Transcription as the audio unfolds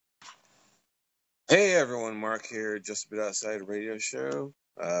Hey everyone, Mark here, Just a Bit Outside Radio Show.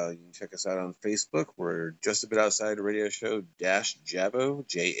 You can check us out on Facebook. We're Just a Bit Outside Radio Show dash Jabo,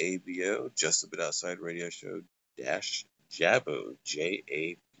 Jabo, Just a Bit Outside Radio Show dash Jabo,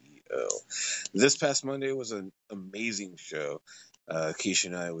 Jabo. This past Monday was an amazing show. Keisha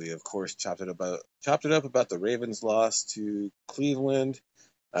and I, we of course chopped it up about the Ravens' loss to Cleveland,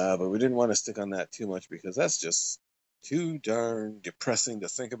 but we didn't want to stick on that too much because that's just too darn depressing to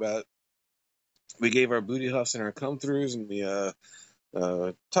think about. We gave our booty huffs and our come throughs, and we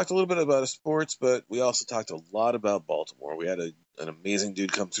talked a little bit about sports, but we also talked a lot about Baltimore. We had an amazing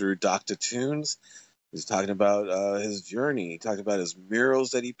dude come through, Dr. Tunes. He's talking about his journey. He talked about his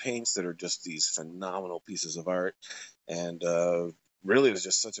murals that he paints that are just these phenomenal pieces of art, and really, it was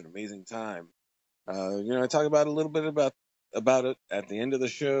just such an amazing time. I talk about a little bit about it at the end of the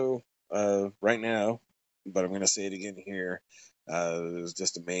show right now, but I'm going to say it again here. It was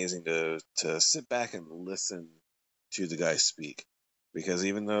just amazing to sit back and listen to the guy speak, because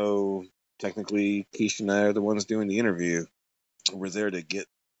even though technically Keisha and I are the ones doing the interview, we're there to get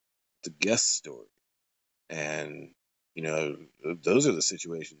the guest story, and those are the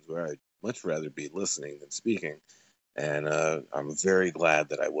situations where I'd much rather be listening than speaking, and I'm very glad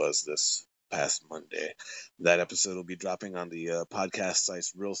that I was this past Monday. That episode will be dropping on the podcast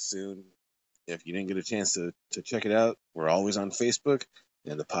sites real soon. If you didn't get a chance to check it out, we're always on Facebook,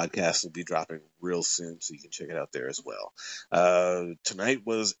 and the podcast will be dropping real soon, so you can check it out there as well. Tonight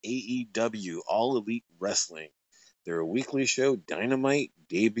was AEW, All Elite Wrestling. Their weekly show, Dynamite,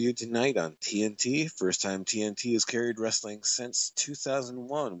 debuted tonight on TNT. First time TNT has carried wrestling since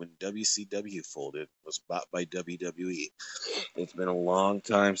 2001, when WCW folded, was bought by WWE. It's been a long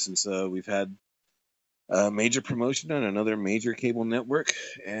time since we've had major promotion on another major cable network,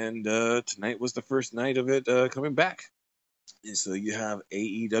 and tonight was the first night of it coming back. And so you have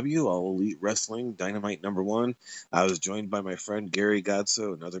AEW, All Elite Wrestling, Dynamite #1. I was joined by my friend Gary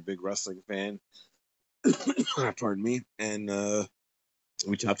Godso, another big wrestling fan. Pardon me. And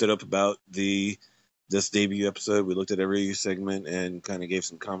we chopped it up about this debut episode. We looked at every segment and kind of gave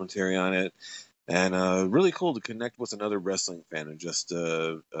some commentary on it. And really cool to connect with another wrestling fan and just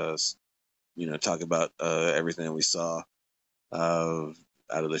talk about everything we saw out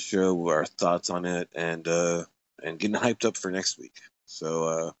of the show, our thoughts on it, and getting hyped up for next week.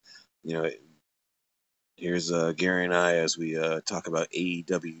 So, here's Gary and I as we talk about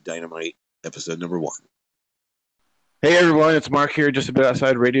AEW Dynamite episode #1. Hey everyone, it's Mark here. Just a Bit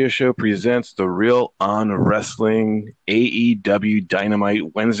Outside Radio Show presents the Real On Wrestling AEW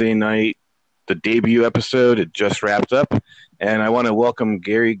Dynamite Wednesday night, the debut episode. It just wrapped up, and I want to welcome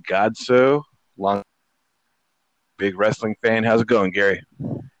Gary Godso, long big wrestling fan. How's it going, Gary?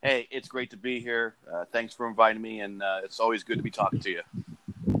 Hey, it's great to be here. Thanks for inviting me, and it's always good to be talking to you.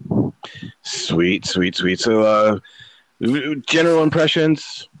 Sweet. So, general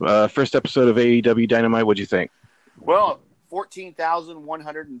impressions, first episode of AEW Dynamite, what'd you think? Well,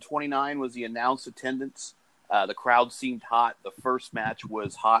 14,129 was the announced attendance. The crowd seemed hot. The first match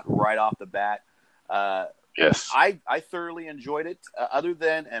was hot right off the bat. Yes. I thoroughly enjoyed it, other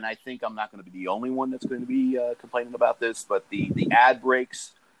than, and I think I'm not going to be the only one that's going to be complaining about this, but the ad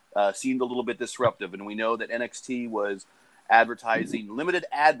breaks seemed a little bit disruptive, and we know that NXT was advertising limited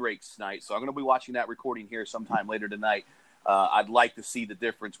ad breaks tonight, so I'm going to be watching that recording here sometime later tonight. I'd like to see the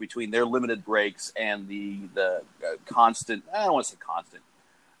difference between their limited breaks and the constant. I don't want to say constant,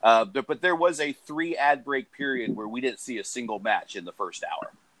 but there was a 3 ad break period where we didn't see a single match in the first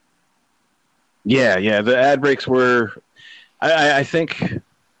hour. Yeah. The ad breaks were, I think,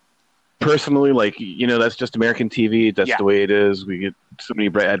 personally, that's just American TV. That's the way it is. We get so many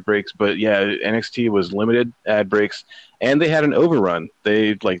ad breaks, but yeah, NXT was limited ad breaks, and they had an overrun.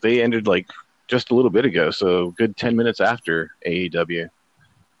 They ended just a little bit ago, so good 10 minutes after AEW.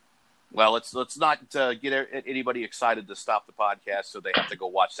 Well, let's not get anybody excited to stop the podcast, so they have to go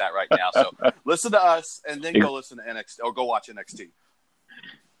watch that right now. So listen to us, and then go listen to NXT or go watch NXT.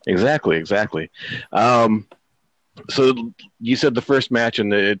 Exactly. So you said the first match,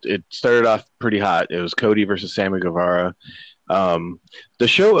 and it started off pretty hot. It was Cody versus Sammy Guevara. The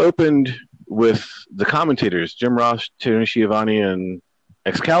show opened with the commentators, Jim Ross, Tony Schiavone, and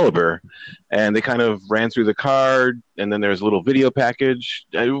Excalibur, and they kind of ran through the card, and then there's a little video package.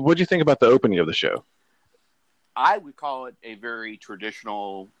 What do you think about the opening of the show? I would call it a very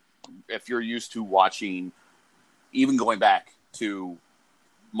traditional, if you're used to watching, even going back to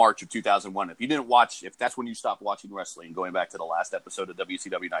March of 2001, if that's when you stopped watching wrestling, going back to the last episode of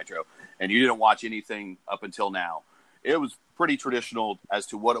WCW Nitro, and you didn't watch anything up until now, it was pretty traditional as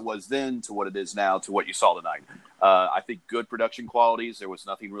to what it was then, to what it is now, to what you saw tonight. I think good production qualities. There was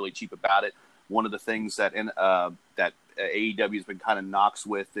nothing really cheap about it. one of the things that that AEW has been kind of knocks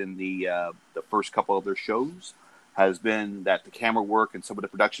with in the first couple of their shows has been that the camera work and some of the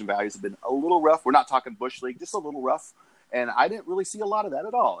production values have been a little rough. We're not talking Bush League, just a little rough. And I didn't really see a lot of that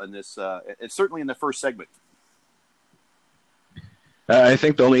at all in this. It's certainly in the first segment. I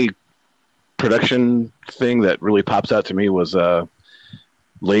think the only production thing that really pops out to me was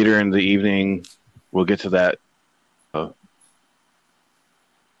later in the evening. We'll get to that.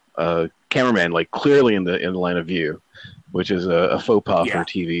 Cameraman, like clearly in the line of view, which is a faux pas for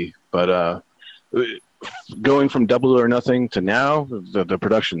TV. But going from Double or Nothing to now, the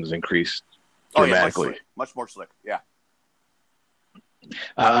production's increased dramatically. Yeah, much more slick. Yeah.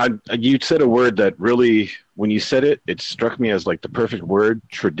 You said a word that really, when you said it, it struck me as like the perfect word: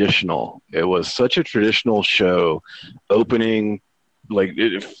 traditional. It was such a traditional show, opening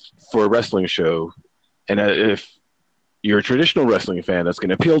for a wrestling show, and if you're a traditional wrestling fan, that's going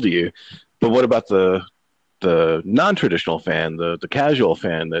to appeal to you. But what about the non-traditional fan, the casual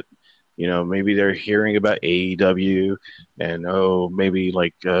fan that, maybe they're hearing about AEW and maybe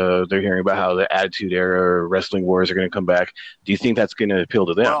they're hearing about how the Attitude Era or Wrestling Wars are going to come back. Do you think that's going to appeal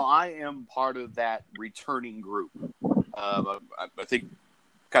to them? Well, I am part of that returning group. I think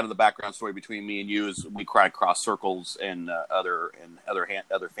kind of the background story between me and you is we kind of cross circles and other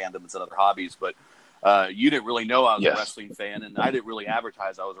fandoms and other hobbies, but you didn't really know I was a wrestling fan, and I didn't really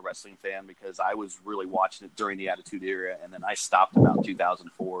advertise I was a wrestling fan because I was really watching it during the Attitude Era, and then I stopped about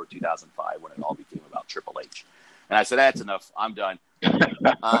 2004 or 2005 when it all became about Triple H. And I said, that's enough. I'm done.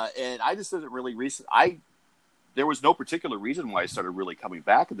 And I just didn't really there was no particular reason why I started really coming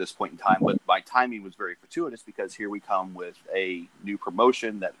back at this point in time, but my timing was very fortuitous because here we come with a new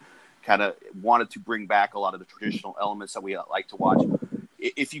promotion that kind of wanted to bring back a lot of the traditional elements that we like to watch.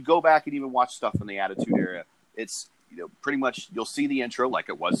 If you go back and even watch stuff from the Attitude Era, it's pretty much you'll see the intro like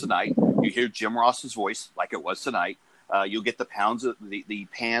it was tonight. You hear Jim Ross's voice like it was tonight. You'll get the pans of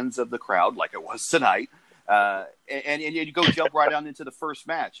the crowd like it was tonight, and you go jump right on into the first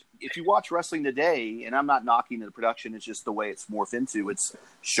match. If you watch wrestling today, and I'm not knocking the production, it's just the way it's morphed into. It's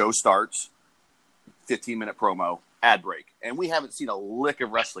show starts, 15-minute promo, ad break, and we haven't seen a lick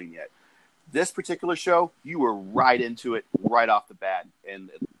of wrestling yet. This particular show, you were right into it right off the bat, and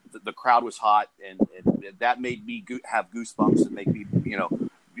the crowd was hot, and that made me have goosebumps and make me,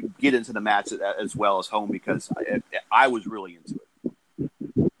 get into the match as well as home because I was really into it.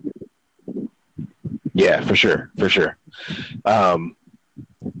 Yeah, for sure.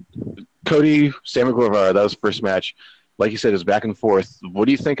 Cody, Sammy Guevara, that was the first match. Like you said, it was back and forth. What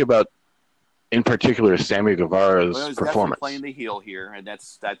do you think about, in particular, Sammy Guevara's performance? Playing the heel here, and I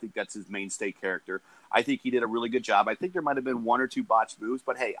think that's his mainstay character. I think he did a really good job. I think there might have been one or two botched moves,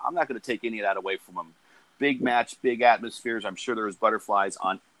 but hey, I'm not going to take any of that away from him. Big match, big atmospheres. I'm sure there was butterflies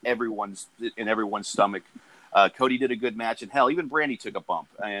on everyone's stomach. Cody did a good match, and hell, even Brandy took a bump,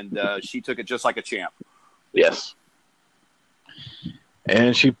 and she took it just like a champ. Yes.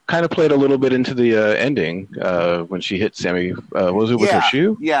 And she kind of played a little bit into the ending when she hit Sammy. Was it with her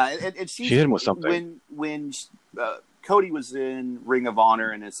shoe? Yeah, and she hit him with something. When Cody was in Ring of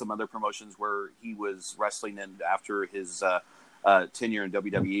Honor and in some other promotions where he was wrestling, and after his tenure in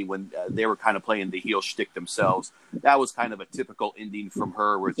WWE, when they were kind of playing the heel shtick themselves, that was kind of a typical ending from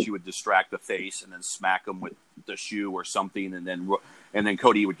her, where she would distract the face and then smack him with the shoe or something, and then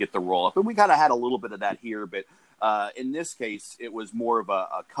Cody would get the roll up. And we kind of had a little bit of that here, but in this case, it was more of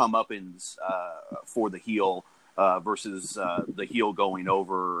a comeuppance for the heel versus the heel going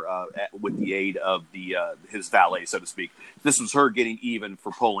over with the aid of his valet, so to speak. This was her getting even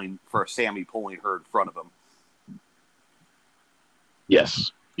for Sammy pulling her in front of him.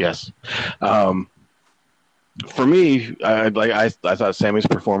 Yes. For me, I thought Sammy's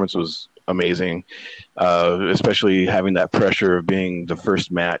performance was amazing, especially having that pressure of being the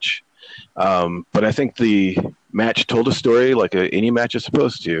first match. But I think the match told a story like any match is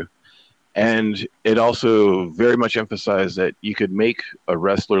supposed to. And it also very much emphasized that you could make a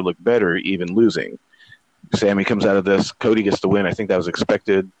wrestler look better even losing. Sammy comes out of this. Cody gets the win. I think that was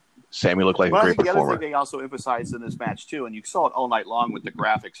expected. Sammy looked like a great performer. The other thing they also emphasized in this match, too, and you saw it all night long with the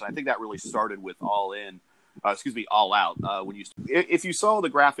graphics, and I think that really started with All Out. If you saw the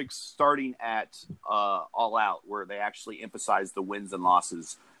graphics starting at All Out, where they actually emphasized the wins and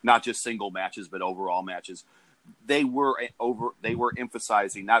losses, not just single matches, but overall matches, they were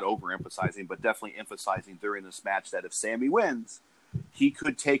emphasizing, not overemphasizing, but definitely emphasizing during this match that if Sammy wins, he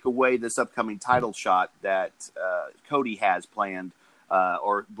could take away this upcoming title shot that Cody has planned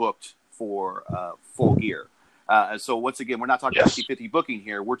or booked for Full Gear. So once again, we're not talking 50-50 booking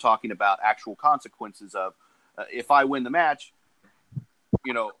here. We're talking about actual consequences of if I win the match,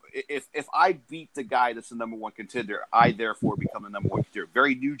 if I beat the guy that's the number one contender, I therefore become the number one contender.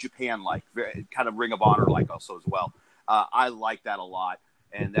 Very New Japan like, very kind of Ring of Honor like also as well. I like that a lot,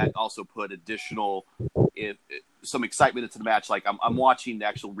 and that also put additional some excitement into the match. Like I'm watching the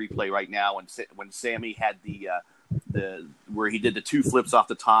actual replay right now, and when Sammy had the where he did the 2 flips off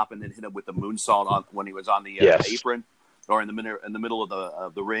the top and then hit him with the moonsault when he was on the apron or in the middle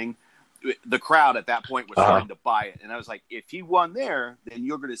of the ring. The crowd at that point was starting to buy it, and I was like, if he won there, then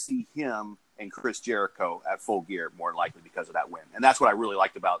you're going to see him and Chris Jericho at Full Gear more likely because of that win. And that's what I really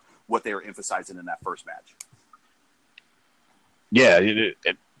liked about what they were emphasizing in that first match. Yeah,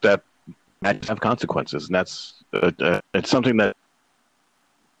 that matches have consequences, and that's it's something that,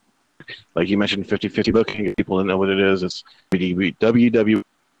 like you mentioned, 50-50 booking. People don't know what it is. It's WWE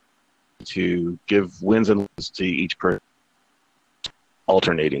to give wins and losses to each person,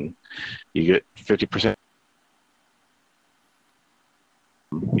 alternating. You get 50%.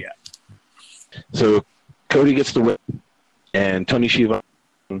 Yeah. So Cody gets the win, and Tony Schiavone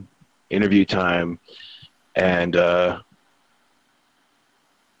interview time, and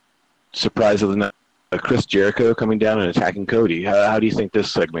surprisingly, Chris Jericho coming down and attacking Cody. How do you think this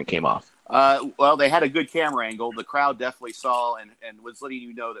segment came off? Well, they had a good camera angle. The crowd definitely saw and was letting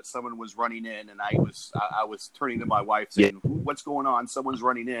you know that someone was running in, and I was turning to my wife saying, "What's going on? Someone's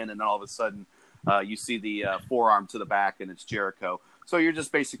running in," and then all of a sudden, you see the forearm to the back, and it's Jericho. So you're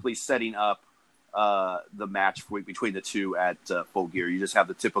just basically setting up the match between the two at Full Gear. You just have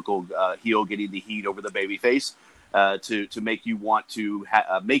the typical heel getting the heat over the babyface to make you want to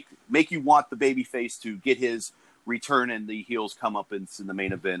make you want the babyface to get his return and the heels come up in the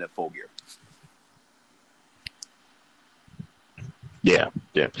main event at Full Gear. Yeah.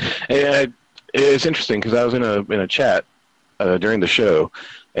 And it's interesting because I was in a chat during the show,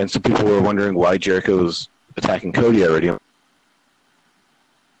 and some people were wondering why Jericho was attacking Cody already.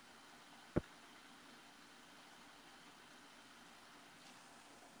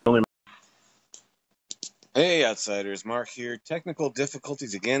 Hey, Outsiders. Mark here. Technical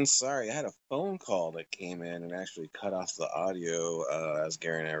difficulties again. Sorry, I had a phone call that came in and actually cut off the audio as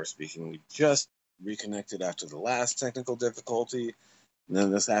Gary and I were speaking. We just reconnected after the last technical difficulty, and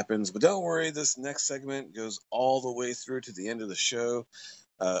then this happens. But don't worry, this next segment goes all the way through to the end of the show,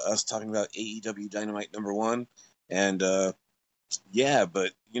 us talking about AEW Dynamite #1. And, yeah,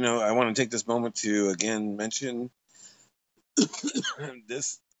 but, I want to take this moment to, again, mention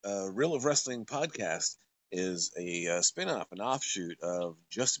this Reel of Wrestling podcast is a spin-off, an offshoot of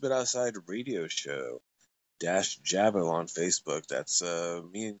Just a Bit Outside Radio Show -Jabo on Facebook. That's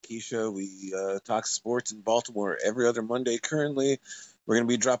me and Keisha. We talk sports in Baltimore every other Monday. Currently, we're going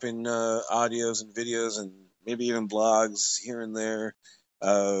to be dropping audios and videos and maybe even blogs here and there.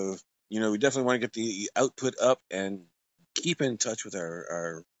 We definitely want to get the output up and keep in touch with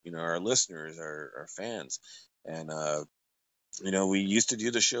our listeners, our fans. And we used to do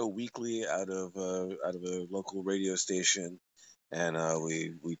the show weekly out of a local radio station, and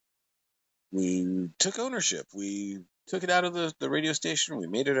we took ownership. We took it out of the radio station. We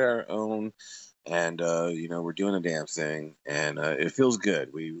made it our own, and we're doing the damn thing, and it feels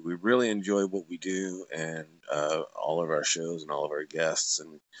good. We really enjoy what we do, and all of our shows and all of our guests,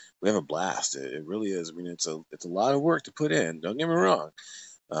 and we have a blast. It really is. I mean, it's a lot of work to put in. Don't get me wrong.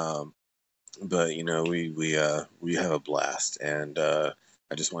 But we have a blast, and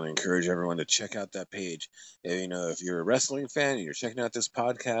I just want to encourage everyone to check out that page. If you're a wrestling fan and you're checking out this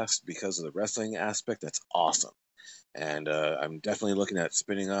podcast because of the wrestling aspect, that's awesome. And I'm definitely looking at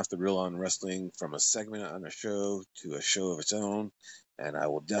spinning off the Real on Wrestling from a segment on a show to a show of its own, and I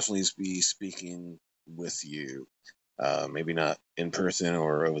will definitely be speaking with you. Maybe not in person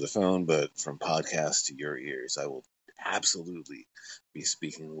or over the phone, but from podcast to your ears. I will absolutely be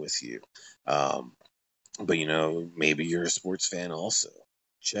speaking with you. But maybe you're a sports fan also.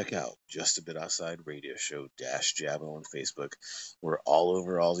 Check out Just a Bit Outside Radio Show -Jabo on Facebook. We're all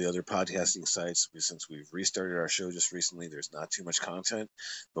over all the other podcasting sites. Since we've restarted our show just recently, there's not too much content,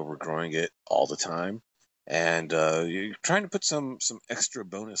 but we're growing it all the time. And you're trying to put some extra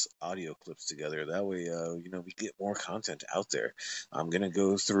bonus audio clips together. That way, we get more content out there. I'm going to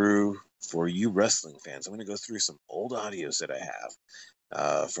go through, for you wrestling fans, I'm going to go through some old audios that I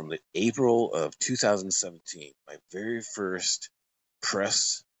have from the April of 2017. My very first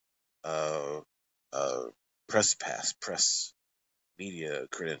press media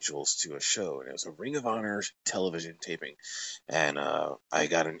credentials to a show, and it was a Ring of Honor television taping, and I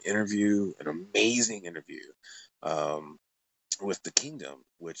got an amazing interview with the Kingdom,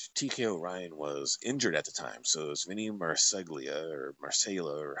 which TK O'Ryan was injured at the time, so it was Vinny Marseglia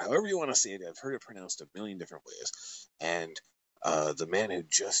or however you want to say it. I've heard it pronounced a million different ways, and the man who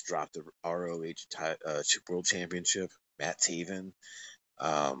just dropped the ROH World Championship, Matt Taven.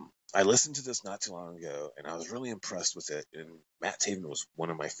 I listened to this not too long ago, and I was really impressed with it. And Matt Taven was one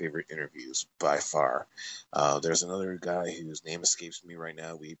of my favorite interviews by far. There's another guy whose name escapes me right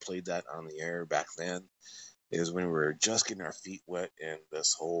now. We played that on the air back then. It was when we were just getting our feet wet in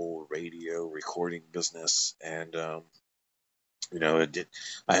this whole radio recording business, and I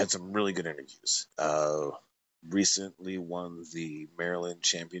had some really good interviews. Recently won the Maryland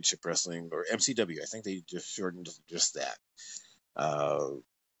Championship Wrestling, or MCW. I think they just shortened just that.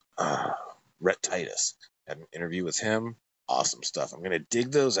 Rhett Titus. Had an interview with him. Awesome stuff. I'm going to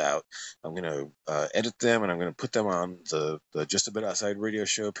dig those out. I'm going to edit them, and I'm going to put them on the Just a Bit Outside Radio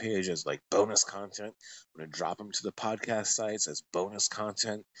Show page as like bonus content. I'm going to drop them to the podcast sites as bonus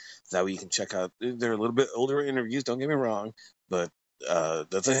content. That way you can check out. They're a little bit older interviews, don't get me wrong, but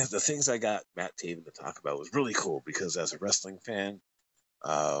the things I got Matt Taven to talk about was really cool because as a wrestling fan,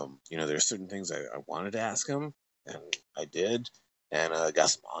 there's certain things I wanted to ask him, and I did, and got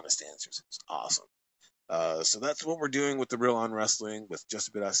some honest answers. It was awesome. So that's what we're doing with the Real On Wrestling with Just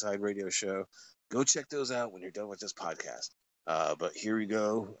a Bit Outside Radio Show. Go check those out when you're done with this podcast. But here we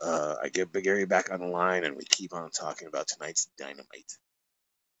go. I get Big Area back on the line, and we keep on talking about tonight's Dynamite.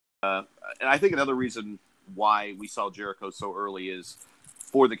 And I think another reason why we saw Jericho so early is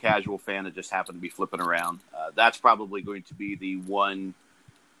for the casual fan that just happened to be flipping around. That's probably going to be the one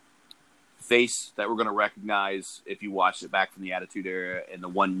face that we're going to recognize if you watched it back from the Attitude Era, and the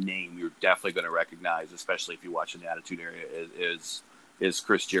one name you're definitely going to recognize, especially if you watch in the Attitude Era, is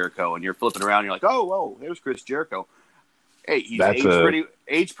Chris Jericho. And you're flipping around, and you're like, oh, there's Chris Jericho. Hey, he's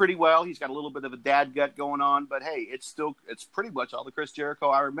aged pretty well. He's got a little bit of a dad gut going on, but hey, it's pretty much all the Chris Jericho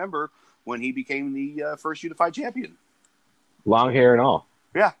I remember when he became the first Unified Champion. Long hair and all.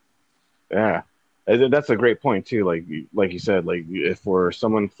 Yeah. That's a great point too. Like you said, like if for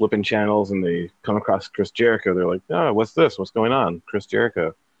someone flipping channels and they come across Chris Jericho, they're like, "Oh, what's this? What's going on?" Chris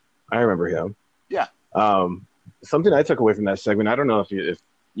Jericho. I remember him. Yeah. Something I took away from that segment, I don't know if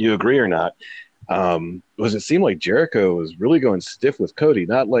you agree or not, was it seemed like Jericho was really going stiff with Cody,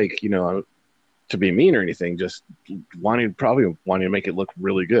 not like to be mean or anything, just wanting to make it look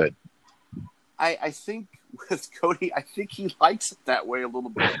really good. I think with Cody, I think he likes it that way a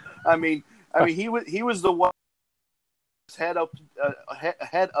little bit. I mean, he was the one head up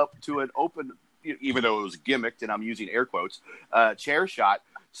to an open, even though it was gimmicked, and I'm using air quotes, chair shot.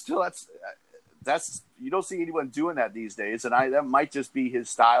 Still, that's you don't see anyone doing that these days, and that might just be his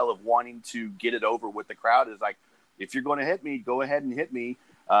style of wanting to get it over with the crowd. Is like, if you're going to hit me, go ahead and hit me.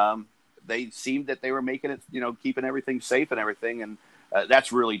 They seemed that they were making it, keeping everything safe and everything, and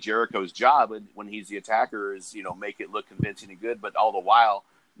that's really Jericho's job when he's the attacker is make it look convincing and good, but all the while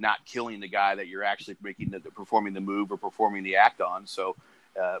not killing the guy that you're actually performing the move or performing the act on. So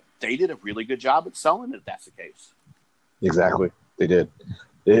they did a really good job at selling it, if that's the case. Exactly. They did.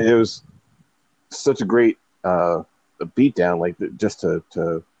 It was such a great beatdown, like just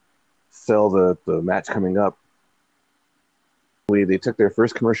to sell the match coming up. They took their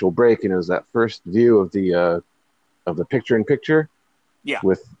first commercial break, and it was that first view of the picture-in-picture. Yeah.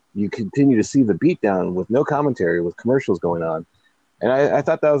 With you continue to see the beatdown with no commentary, with commercials going on. And I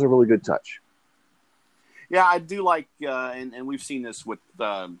thought that was a really good touch. Yeah, I do like, and we've seen this with,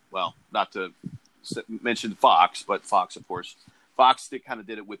 not to mention Fox, but Fox, of course. Fox kind of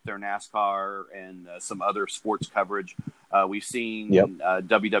did it with their NASCAR and some other sports coverage. We've seen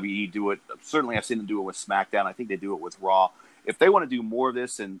WWE do it. Certainly, I've seen them do it with SmackDown. I think they do it with Raw. If they want to do more of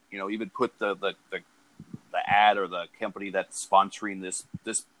this, and even put the ad or the company that's sponsoring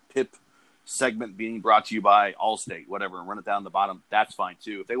this PIP segment being brought to you by Allstate, whatever, and run it down the bottom, that's fine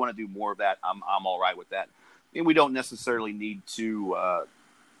too. If they want to do more of that, I'm all right with that. And we don't necessarily need to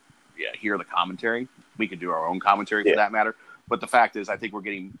hear the commentary. We can do our own commentary for that matter. But the fact is, I think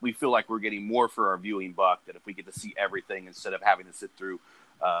we feel like we're getting more for our viewing buck that if we get to see everything instead of having to sit through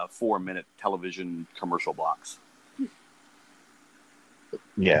 4-minute television commercial blocks.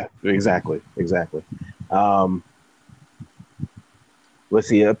 Yeah, exactly. Let's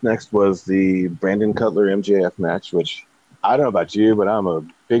see. Up next was the Brandon Cutler MJF match, which I don't know about you, but I'm a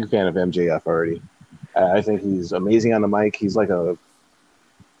big fan of MJF already. I think he's amazing on the mic. He's like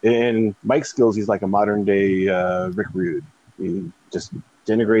in mic skills, he's like a modern day Rick Rude. He just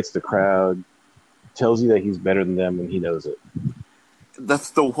denigrates the crowd, tells you that he's better than them, and he knows it. That's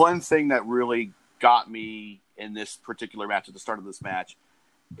the one thing that really got me in this particular match at the start of this match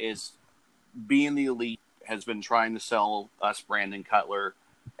is being the Elite has been trying to sell us Brandon Cutler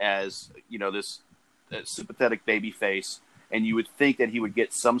as, this sympathetic baby face. And you would think that he would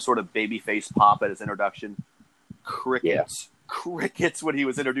get some sort of baby face pop at his introduction. Crickets. crickets when he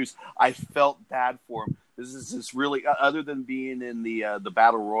was introduced. I felt bad for him. This is just really, other than being in the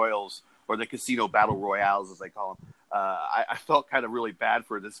battle royals or the casino battle royales as they call them. I felt kind of really bad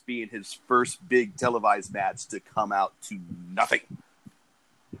for this being his first big televised match to come out to nothing.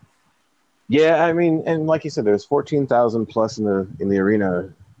 Yeah, I mean, and like you said, there's 14,000 plus in the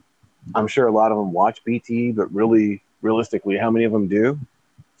arena. I'm sure a lot of them watch BT, but really, realistically, how many of them do?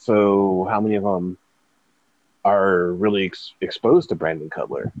 So how many of them are really exposed to Brandon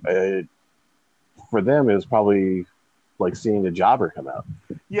Cutler? For them, it was probably like seeing a jobber come out.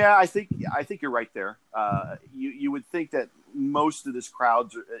 Yeah, I think you're right there. You would think that most of this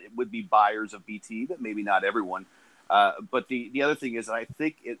crowd would be buyers of BT, but maybe not everyone. But the other thing is, I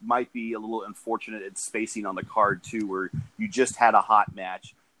think it might be a little unfortunate in spacing on the card too, where you just had a hot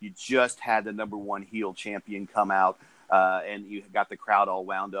match, you just had the number one heel champion come out, and you got the crowd all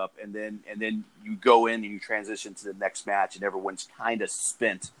wound up, and then you go in and you transition to the next match, and everyone's kind of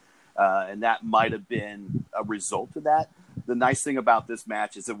spent. And that might have been a result of that. The nice thing about this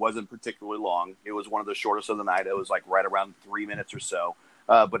match is it wasn't particularly long. It was one of the shortest of the night. It was like right around 3 minutes or so,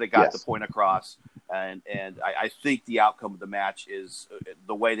 but it got the point across. And I think the outcome of the match is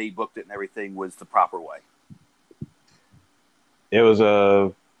the way they booked it and everything was the proper way. It was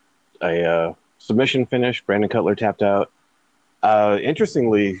a submission finish. Brandon Cutler tapped out.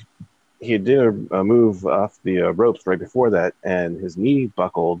 Interestingly, he did a move off the ropes right before that, and his knee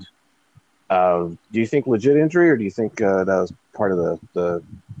buckled. Do you think legit injury, or do you think that was part of the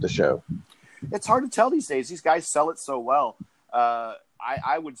show? It's hard to tell these days. These guys sell it so well.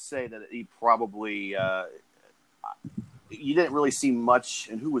 I would say that he probably you didn't really see much.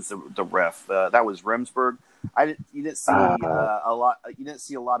 And who was the ref? That was Remsburg. You didn't see a lot. You didn't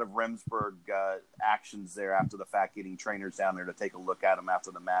see a lot of Remsburg actions there after the fact, getting trainers down there to take a look at him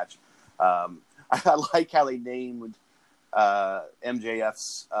after the match. I like how they named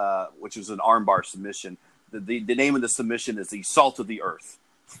MJF's, which was an armbar submission. The name of the submission is the Salt of the Earth.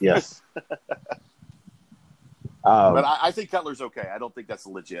 Yes. But I think Cutler's okay. I don't think that's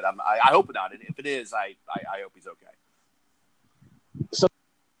legit. I hope not. And if it is, I hope he's okay. So,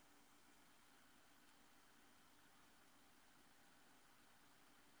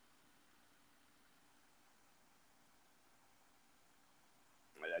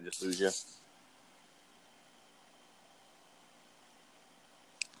 Did I just lose you?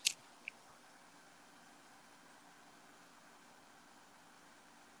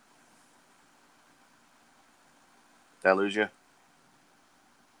 Did I lose you?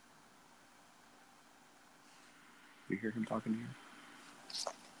 You hear him talking to you?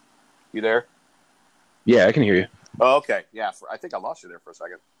 You there? yeah, I can hear you. Oh, okay. Yeah, I think I lost you there for a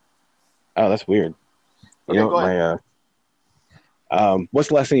second. Oh, that's weird. Okay, go ahead. What's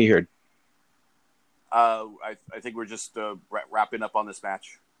the last thing you heard? I think we're just wrapping up on this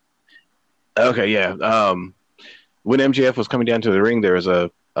match. Okay, yeah. When MJF was coming down to the ring, there was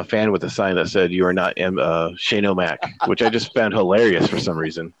a fan with a sign that said, "You are not Shane O'Mac," which I just found hilarious for some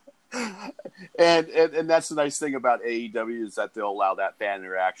reason. And that's the nice thing about AEW is that they'll allow that fan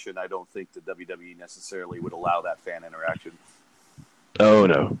interaction. I don't think the WWE necessarily would allow that fan interaction.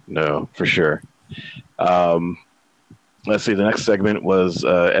 Oh, no, for sure. Let's see. The next segment was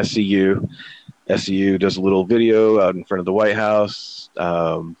SCU. SCU does a little video out in front of the White House.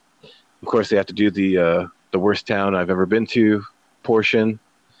 Of course, they have to do the worst town I've ever been to portion.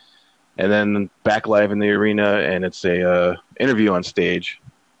 And then back live in the arena, and it's a interview on stage.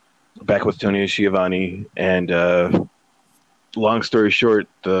 Back with Tony Schiavone, and long story short,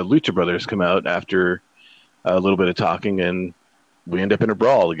 the Lucha Brothers come out after a little bit of talking, and we end up in a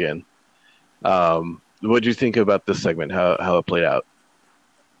brawl again. What do you think about this segment? How it played out?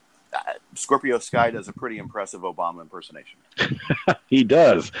 Scorpio Sky does a pretty impressive Obama impersonation. He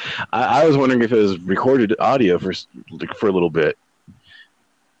does. I was wondering if it was recorded audio for a little bit.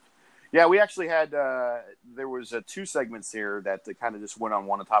 Yeah, we actually had there was 2 segments here that kind of just went on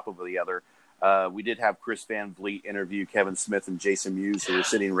one on top of the other. We did have Chris Van Vliet interview Kevin Smith and Jason Mewes, who were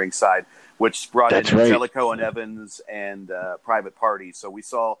sitting ringside, which brought in Angelico and Evans and Private Party. So we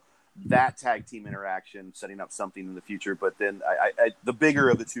saw that tag team interaction setting up something in the future. But then the bigger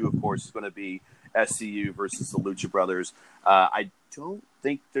of the two, of course, is going to be SCU versus the Lucha Brothers. I don't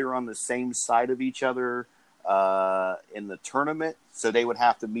think they're on the same side of each other in the tournament, so they would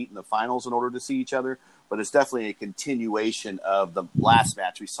have to meet in the finals in order to see each other. But it's definitely a continuation of the last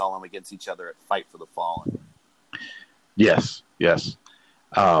match we saw them against each other at Fight for the Fallen. Yes. It's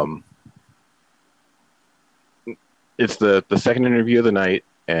the second interview of the night,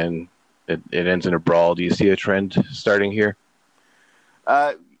 and it ends in a brawl. Do you see a trend starting here?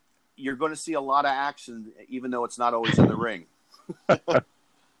 You're going to see a lot of action, even though it's not always in the ring.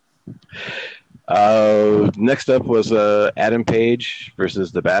 Next up was Adam Page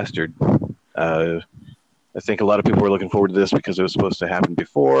versus the Bastard. I think a lot of people were looking forward to this because it was supposed to happen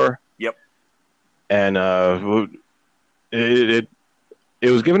before. Yep. And it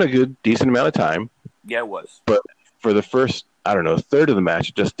was given a good, decent amount of time. Yeah, it was. But for the first, I don't know, third of the match,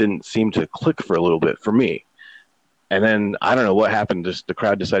 it just didn't seem to click for a little bit for me. And then I don't know what happened. Just the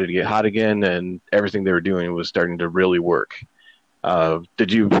crowd decided to get hot again, and everything they were doing was starting to really work.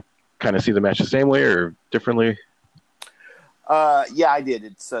 Did you kind of see the match the same way or differently? Yeah, I did.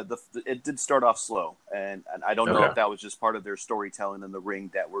 It did start off slow, and I don't know if that was just part of their storytelling in the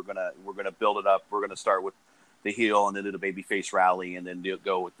ring that we're gonna build it up. We're gonna start with the heel and then do the babyface rally, and then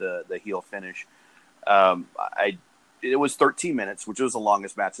go with the heel finish. It was 13 minutes, which was the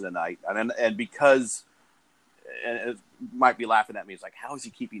longest match of the night, and because. And it might be laughing at me. It's like, how is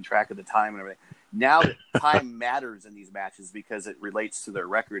he keeping track of the time and everything? Now that time matters in these matches because it relates to their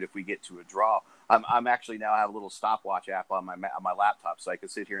record. If we get to a draw, I'm actually now have a little stopwatch app on my laptop, so I can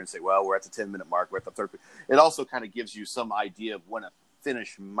sit here and say, well, we're at the 10-minute mark. We're at the third. It also kind of gives you some idea of when a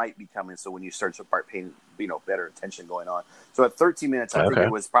finish might be coming. So when you start to start paying, better attention going on. So at 13 minutes, I think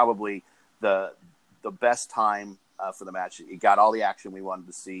it was probably the best time for the match. It got all the action we wanted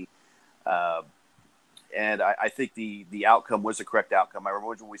to see. And I think the outcome was the correct outcome. I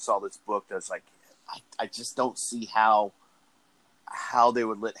remember when we saw this book, I was like, I just don't see how they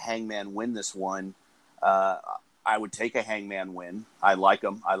would let Hangman win this one. I would take a Hangman win. I like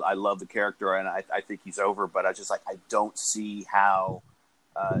him. I love the character, and I think he's over. But I don't see how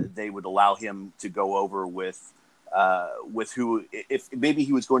they would allow him to go over with who. If maybe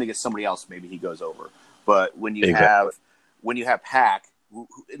he was going against somebody else, maybe he goes over. But when you have Pac.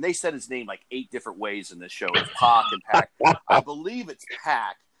 And they said his name like 8 different ways in this show. It's Pac and Pac. I believe it's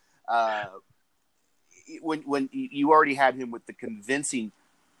Pac. When you already had him with the convincing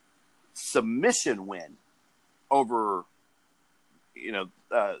submission win over,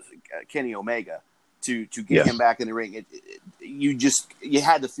 Kenny Omega to get him back in the ring. You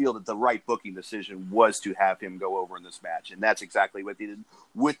had to feel that the right booking decision was to have him go over in this match, and that's exactly what they did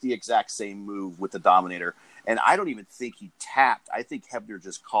with the exact same move with the Dominator. And I don't even think he tapped. I think Hebner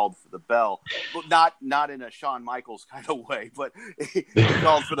just called for the bell, but not in a Shawn Michaels kind of way, but he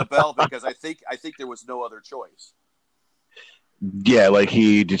called for the bell because I think there was no other choice. Yeah, like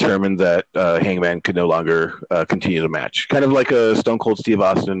he determined that Hangman could no longer continue the match, kind of like a Stone Cold Steve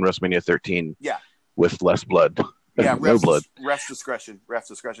Austin WrestleMania 13. Yeah, with less blood. Yeah, no blood. Ref's discretion.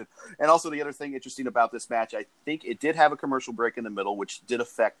 And also the other thing interesting about this match, I think it did have a commercial break in the middle, which did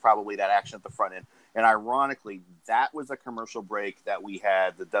affect probably that action at the front end. And ironically, that was a commercial break that we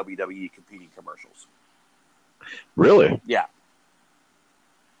had the WWE competing commercials. Really? Yeah.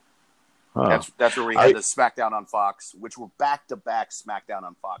 Huh. That's where we had the SmackDown on Fox, which were back-to-back SmackDown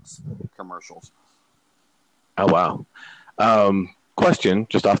on Fox commercials. Oh, wow. Question,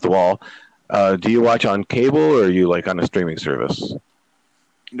 just off the wall. Do you watch on cable or are you like on a streaming service?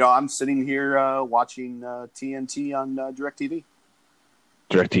 No, I'm sitting here watching TNT on DirecTV.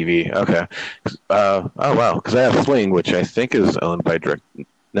 DirecTV, okay. Oh, wow, because I have Sling, which I think is owned by it's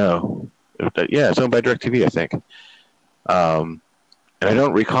owned by DirecTV, I think. And I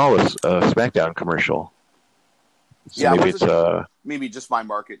don't recall a SmackDown commercial. So maybe maybe just my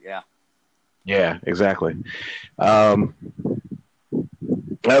market, yeah. Yeah, exactly.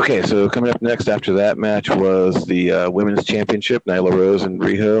 Okay, so coming up next after that match was the Women's Championship, Nyla Rose and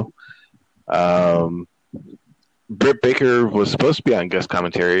Riho. Britt Baker was supposed to be on guest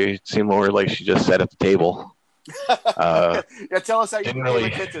commentary. It seemed more like she just sat at the table. Yeah, tell us how you became a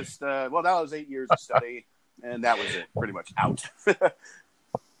dentist. Well, that was 8 years of study, and that was it, pretty much out.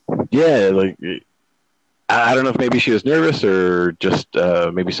 Yeah, like I don't know if maybe she was nervous or just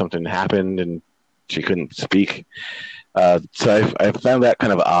maybe something happened and she couldn't speak. So I found that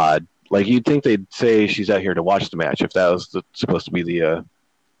kind of odd. Like you'd think they'd say she's out here to watch the match if that was supposed to be the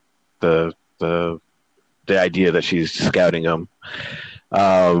idea that she's scouting them.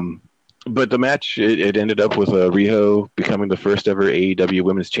 But the match it ended up with Riho becoming the first ever AEW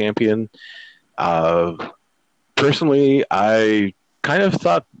Women's Champion. Personally, I kind of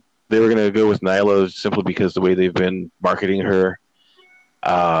thought they were going to go with Nyla simply because the way they've been marketing her.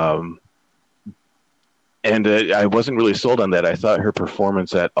 And I wasn't really sold on that. I thought her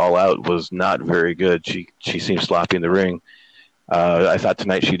performance at All Out was not very good. She seemed sloppy in the ring. I thought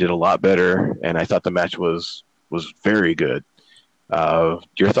tonight she did a lot better, and I thought the match was very good.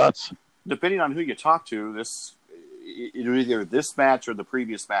 Your thoughts? Depending on who you talk to, either this match or the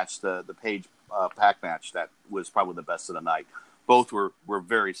previous match, the Page Pac match, that was probably the best of the night. Both were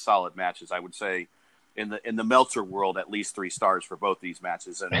very solid matches. I would say in the Meltzer world, at least 3 stars for both these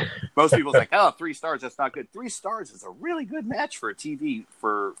matches. And most people's like, oh, 3 stars, that's not good. 3 stars is a really good match for a TV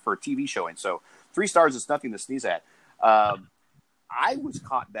showing. So 3 stars is nothing to sneeze at. I was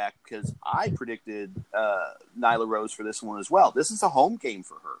caught back because I predicted Nyla Rose for this one as well. This is a home game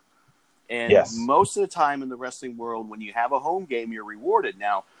for her. And most of the time in the wrestling world, when you have a home game, you're rewarded.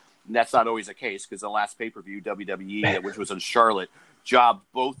 Now, that's not always the case because the last pay-per-view, WWE, which was in Charlotte, jobbed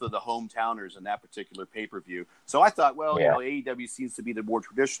both of the hometowners in that particular pay-per-view. So I thought, well, AEW seems to be the more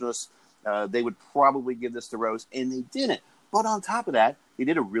traditionalists. They would probably give this to Rose, and they didn't. But on top of that, they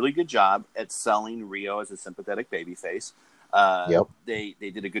did a really good job at selling Rio as a sympathetic babyface. They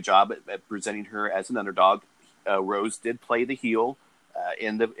did a good job at presenting her as an underdog. Rose did play the heel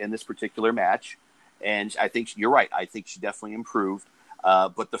in this particular match, and I think you're right. I think she definitely improved.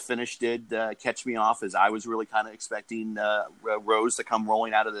 But the finish did catch me off, as I was really kind of expecting Rose to come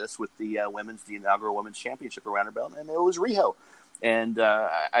rolling out of this with the inaugural women's championship around her belt, and it was Riho. And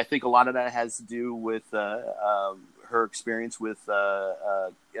I think a lot of that has to do with her experience with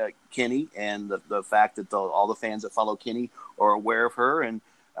Kenny, and the fact that all the fans that follow Kenny are aware of her, and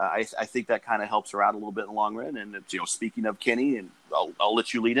I think that kind of helps her out a little bit in the long run. And speaking of Kenny, and I'll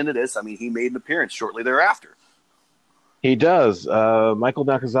let you lead into this. I mean, he made an appearance shortly thereafter. He does. Michael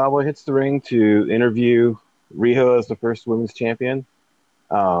Nakazawa hits the ring to interview Riho as the first women's champion,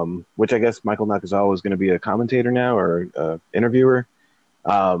 which I guess Michael Nakazawa is going to be a commentator now, or interviewer.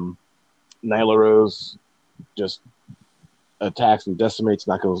 Nyla Rose just attacks and decimates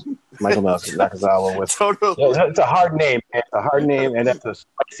Michael Nakazawa with totally. It's a hard name. It's a hard name, and that's a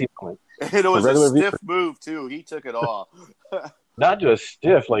spicy moment. And it was a stiff move too. He took it all. Not just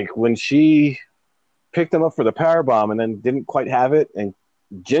stiff, like when she picked him up for the powerbomb and then didn't quite have it and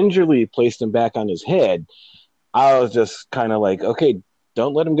gingerly placed him back on his head. I was just kind of like, okay,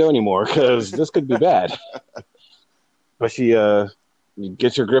 don't let him go anymore because this could be bad. But she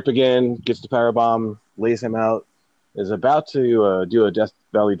gets her grip again, gets the powerbomb, lays him out, is about to do a Death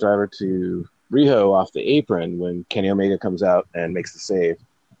Valley driver to Riho off the apron when Kenny Omega comes out and makes the save.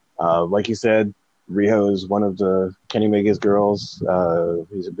 Like you said, Riho is one of the Kenny Omega's girls.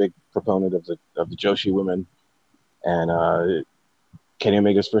 He's a big proponent of the Joshi women, and Kenny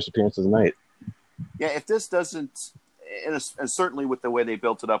Omega's first appearance of the night. Yeah, if this doesn't, and certainly with the way they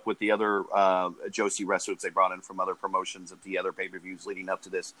built it up with the other Joshi wrestlers they brought in from other promotions at the other pay-per-views leading up to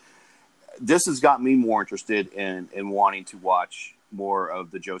this, this has got me more interested in wanting to watch more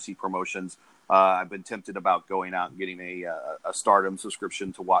of the Joshi promotions. I've been tempted about going out and getting a Stardom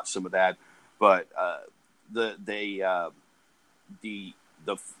subscription to watch some of that, but the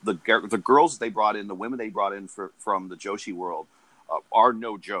girls they brought in, the women they brought in from the Joshi world are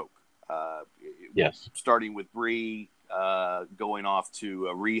no joke. Yes, starting with Brie, going off to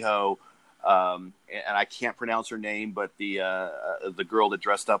Riho, and I can't pronounce her name, but the girl that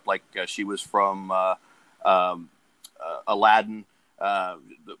dressed up like she was from Aladdin. I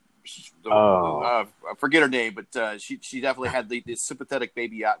forget her name, but she definitely had the sympathetic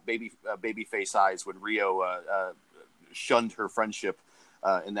baby face eyes when Rio shunned her friendship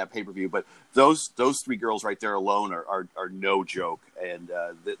in that pay-per-view. But those 3 girls right there alone are no joke. And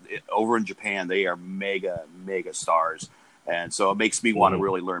over in Japan, they are mega stars. And so it makes me want to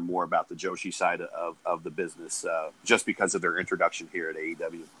really learn more about the Joshi side of the business, just because of their introduction here at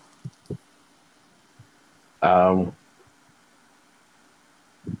AEW.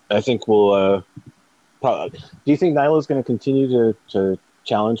 I think we'll do you think Nyla's going to continue to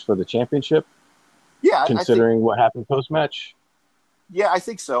challenge for the championship? Yeah, considering what happened post-match? Yeah, I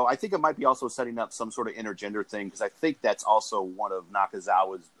think so. I think it might be also setting up some sort of intergender thing, because I think that's also one of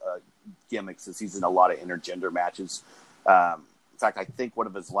Nakazawa's gimmicks, is he's in a lot of intergender matches. In fact, I think one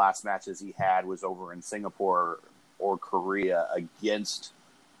of his last matches he had was over in Singapore or Korea against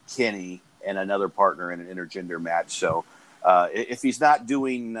Kenny and another partner in an intergender match. So if he's not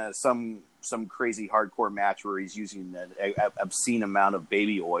doing some crazy hardcore match where he's using an obscene amount of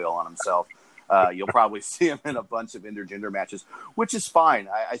baby oil on himself, you'll probably see him in a bunch of intergender matches, which is fine.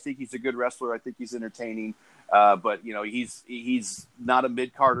 I think he's a good wrestler. I think he's entertaining. But he's not a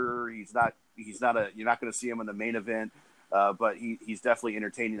mid-carder. He's not you're not going to see him in the main event. But he's definitely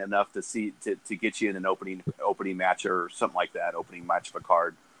entertaining enough to get you in an opening match or something like that, opening match of a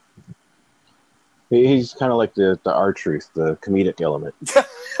card. He's kind of like the R-Truth, the comedic element.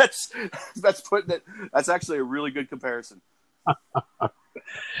 That's actually a really good comparison.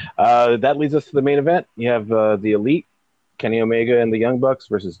 That leads us to the main event. You have the Elite, Kenny Omega and the Young Bucks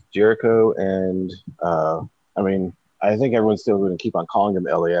versus Jericho and I think everyone's still going to keep on calling them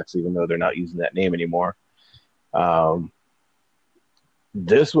LAX, even though they're not using that name anymore.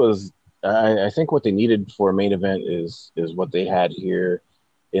 This was I think what they needed for a main event is what they had here,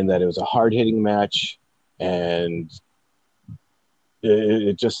 in that it was a hard hitting match, and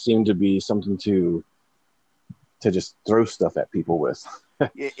it just seemed to be something to just throw stuff at people with,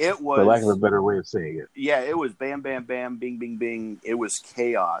 It for lack of a was, better way of saying it. yeah, it was bam, bam, bam, bing, bing, bing. It was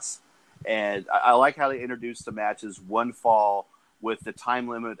chaos. And I like how they introduced the matches one fall with the time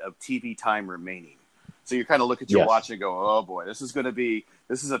limit of TV time remaining. So you kind of look at your Yes. watch and go, oh boy, this is a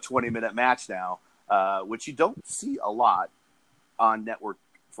 20-minute match now, which you don't see a lot on network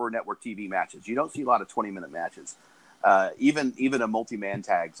TV matches. You don't see a lot of 20-minute matches, even a multi-man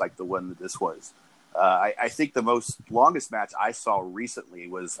tags like the one that this was. I think the longest match I saw recently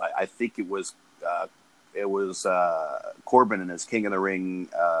was I think it was Corbin and his King of the Ring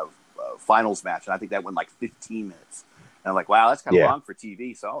finals match, and I think that went like 15 minutes. And I'm like, wow, that's kind of long for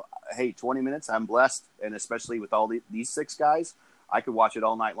TV. So hey, 20 minutes, I'm blessed, and especially with all these 6 guys, I could watch it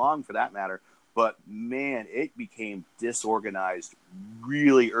all night long for that matter. But man, it became disorganized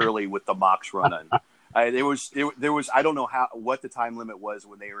really early with the Mox running. There was I don't know what the time limit was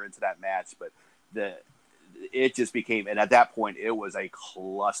when they were into that match, but it just became, and at that point it was a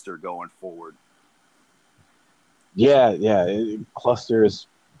cluster going forward. Yeah, cluster is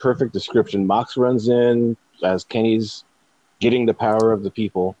perfect description. Mox runs in as Kenny's getting the power of the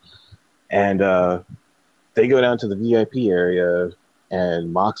people, and they go down to the VIP area,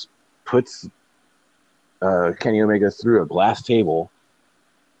 and Mox puts Kenny Omega through a glass table.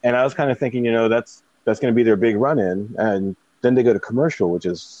 And I was kind of thinking, that's going to be their big run-in, and then they go to commercial, which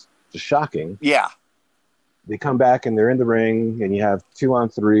is just shocking. Yeah. They come back, and they're in the ring, and you have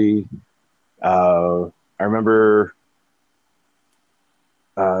 2-on-3. I remember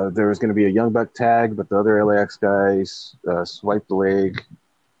there was going to be a Young Buck tag, but the other LAX guys swiped the leg,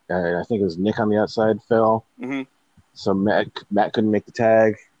 and I think it was Nick on the outside fell. Mm-hmm. So Matt couldn't make the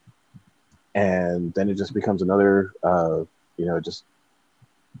tag, and then it just becomes another, just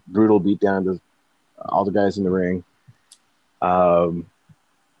brutal beatdown to all the guys in the ring.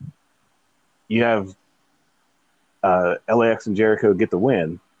 You have LAX and Jericho get the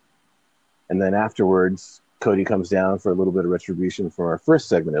win, and then afterwards, Cody comes down for a little bit of retribution for our first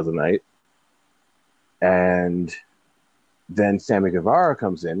segment of the night, and then Sammy Guevara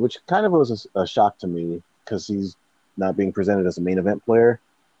comes in, which kind of was a shock to me because he's not being presented as a main event player,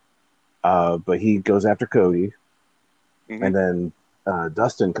 but he goes after Cody, and then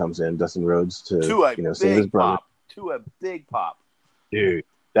Dustin comes in, Dustin Rhodes, to save his brother. To a big pop. Dude,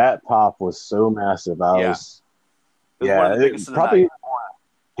 that pop was so massive. One of the biggest of the probably night.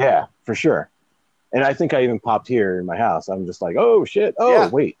 Yeah, for sure. And I think I even popped here in my house. I'm just like, oh shit,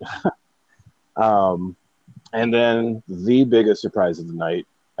 wait. And then the biggest surprise of the night,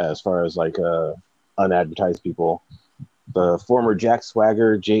 as far as like unadvertised people, the former Jack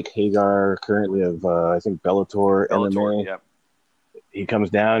Swagger, Jake Hagar, currently of I think Bellator MMA. Yep. He comes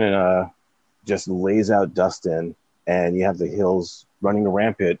down and just lays out Dustin, and you have the Hills running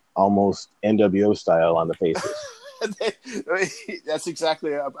rampant, almost NWO style on the faces. That's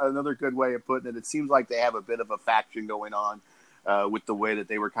exactly another good way of putting it. It seems like they have a bit of a faction going on with the way that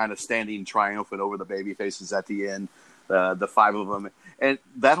they were kind of standing triumphant over the baby faces at the end, the 5 of them. And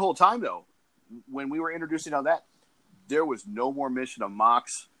that whole time, though, when we were introducing all that, there was no more mention of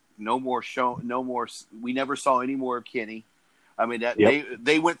Mox, no more show, no more. We never saw any more of Kenny. I mean,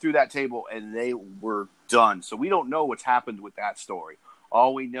 they went through that table and they were done. So we don't know what's happened with that story.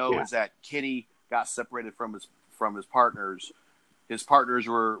 All we know is that Kenny got separated from his partners. His partners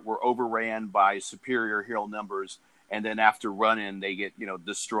were overran by superior heel numbers, and then after running, they get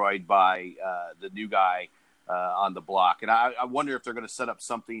destroyed by the new guy on the block. And I wonder if they're going to set up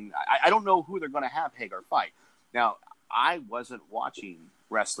something. I don't know who they're going to have Hagar fight. Now, I wasn't watching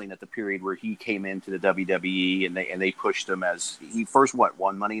wrestling at the period where he came into the WWE and they pushed him as he first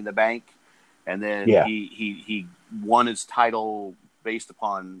won Money in the Bank, and then he won his title based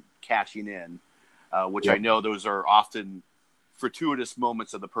upon cashing in, which I know those are often fortuitous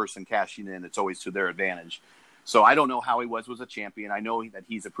moments of the person cashing in. It's always to their advantage. So I don't know how he was a champion. I know that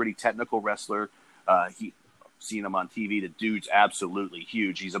he's a pretty technical wrestler. Seen him on TV. The dude's absolutely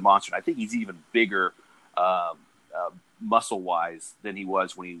huge. He's a monster. I think he's even bigger muscle-wise than he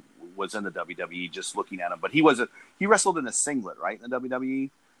was when he was in the WWE, just looking at him. But he wrestled in a singlet, right, in the WWE?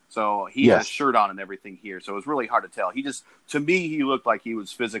 So he had a shirt on and everything here. So it was really hard to tell. To me, he looked like he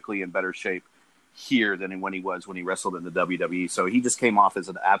was physically in better shape here than when he wrestled in the WWE. So he just came off as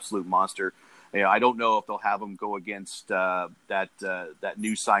an absolute monster. I don't know if they'll have him go against that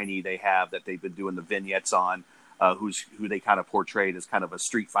new signee they have that they've been doing the vignettes on, who they kind of portrayed as kind of a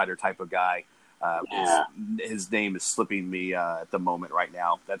Street Fighter type of guy. Yeah. His name is slipping me at the moment right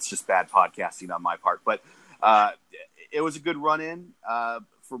now. That's just bad podcasting on my part. But it was a good run-in.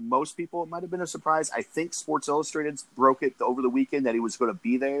 For most people, it might have been a surprise. I think Sports Illustrated broke it over the weekend that he was going to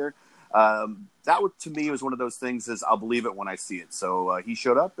be there. That to me was one of those things is I'll believe it when I see it. So he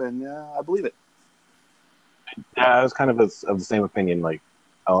showed up, and I believe it. Yeah, I was kind of of the same opinion. Like,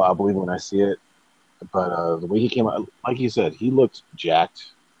 I'll believe it when I see it. But the way he came out, like you said, he looked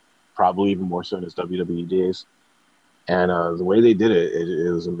jacked, probably even more so in his WWE days. And the way they did it,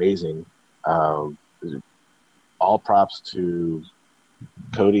 it was amazing. All props to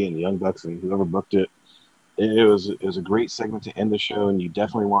Cody and the Young Bucks and whoever booked it. It was a great segment to end the show, and you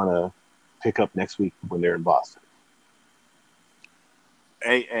definitely want to pick up next week when they're in Boston.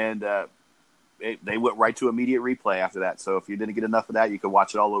 Hey, and they went right to immediate replay after that. So if you didn't get enough of that, you could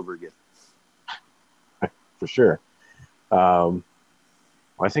watch it all over again. For sure. Well,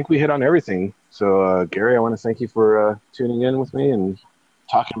 I think we hit on everything. So, Gary, I want to thank you for tuning in with me and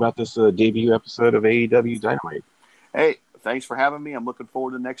talking about this debut episode of AEW Dynamite. Hey, thanks for having me. I'm looking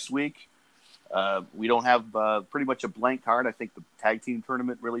forward to next week. We don't have pretty much a blank card. I think the tag team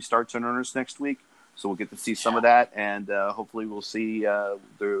tournament really starts in earnest next week. So we'll get to see some of that, and hopefully we'll see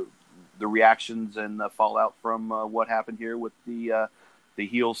the reactions and the fallout from what happened here with the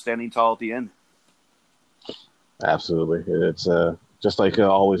heels standing tall at the end. Absolutely. It's just like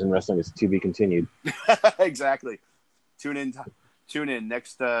always in wrestling, it's to be continued. Exactly. Tune in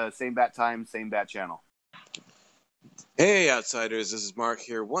next same bat time, same bat channel. Hey, Outsiders, this is Mark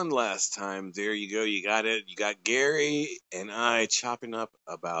here one last time. There you go. You got it. You got Gary and I chopping up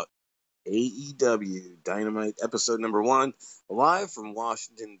about AEW Dynamite episode number 1, live from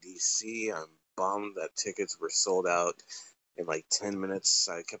Washington, D.C. I'm bummed that tickets were sold out in like 10 minutes.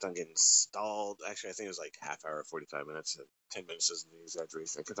 I kept on getting stalled. Actually, I think it was like half hour, 45 minutes. 10 minutes isn't the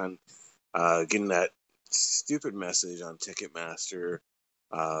exaggeration. I kept on getting that stupid message on Ticketmaster.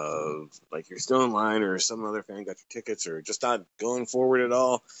 Like you're still in line or some other fan got your tickets or just not going forward at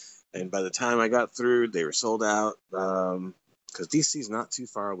all. And by the time I got through, they were sold out. Because DC is not too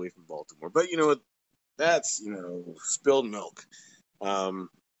far away from Baltimore. But you know what? That's, spilled milk.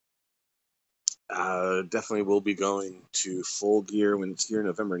 Definitely will be going to Full Gear when it's here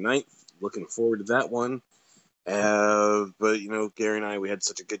November 9th. Looking forward to that one. But, Gary and I, we had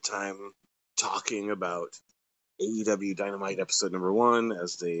such a good time talking about AEW Dynamite episode number 1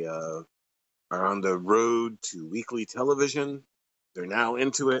 as they are on the road to weekly television. They're now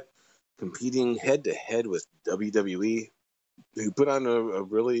into it, competing head-to-head with WWE, who put on a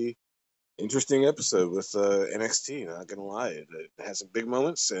really interesting episode with NXT, not going to lie. It has some big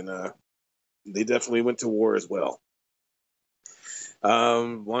moments, and they definitely went to war as well.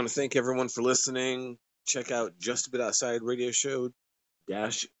 Want to thank everyone for listening. Check out Just a Bit Outside Radio Show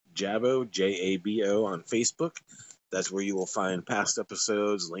Jabo, Jabo on Facebook. That's where you will find past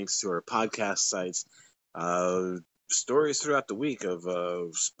episodes, links to our podcast sites, stories throughout the week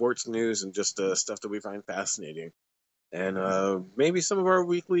of sports news and just stuff that we find fascinating. And maybe some of our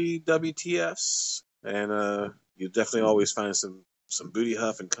weekly WTFs. And you definitely always find some booty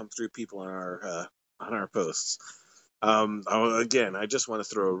huff and come through people on our posts. Again, I just want to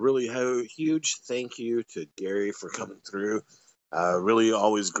throw a really huge thank you to Gary for coming through. Really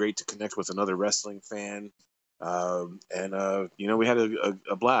always great to connect with another wrestling fan. We had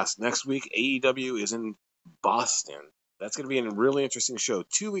a blast. Next week, AEW is in Boston. That's going to be a really interesting show.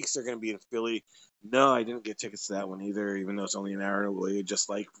 2 weeks they're going to be in Philly. No, I didn't get tickets to that one either, even though it's only an hour away, just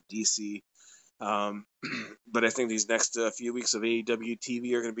like DC. But I think these next few weeks of AEW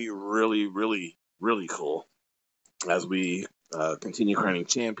TV are going to be really, really, really cool as we continue crowning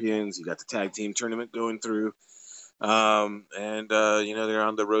champions. You got the tag team tournament going through. They're on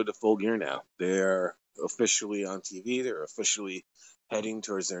the road to Full Gear now. They're officially on TV. They're officially heading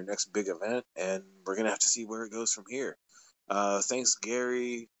towards their next big event, and we're going to have to see where it goes from here. Thanks,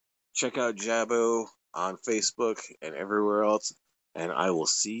 Gary. Check out Jabo on Facebook and everywhere else, and I will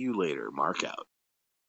see you later. Mark out.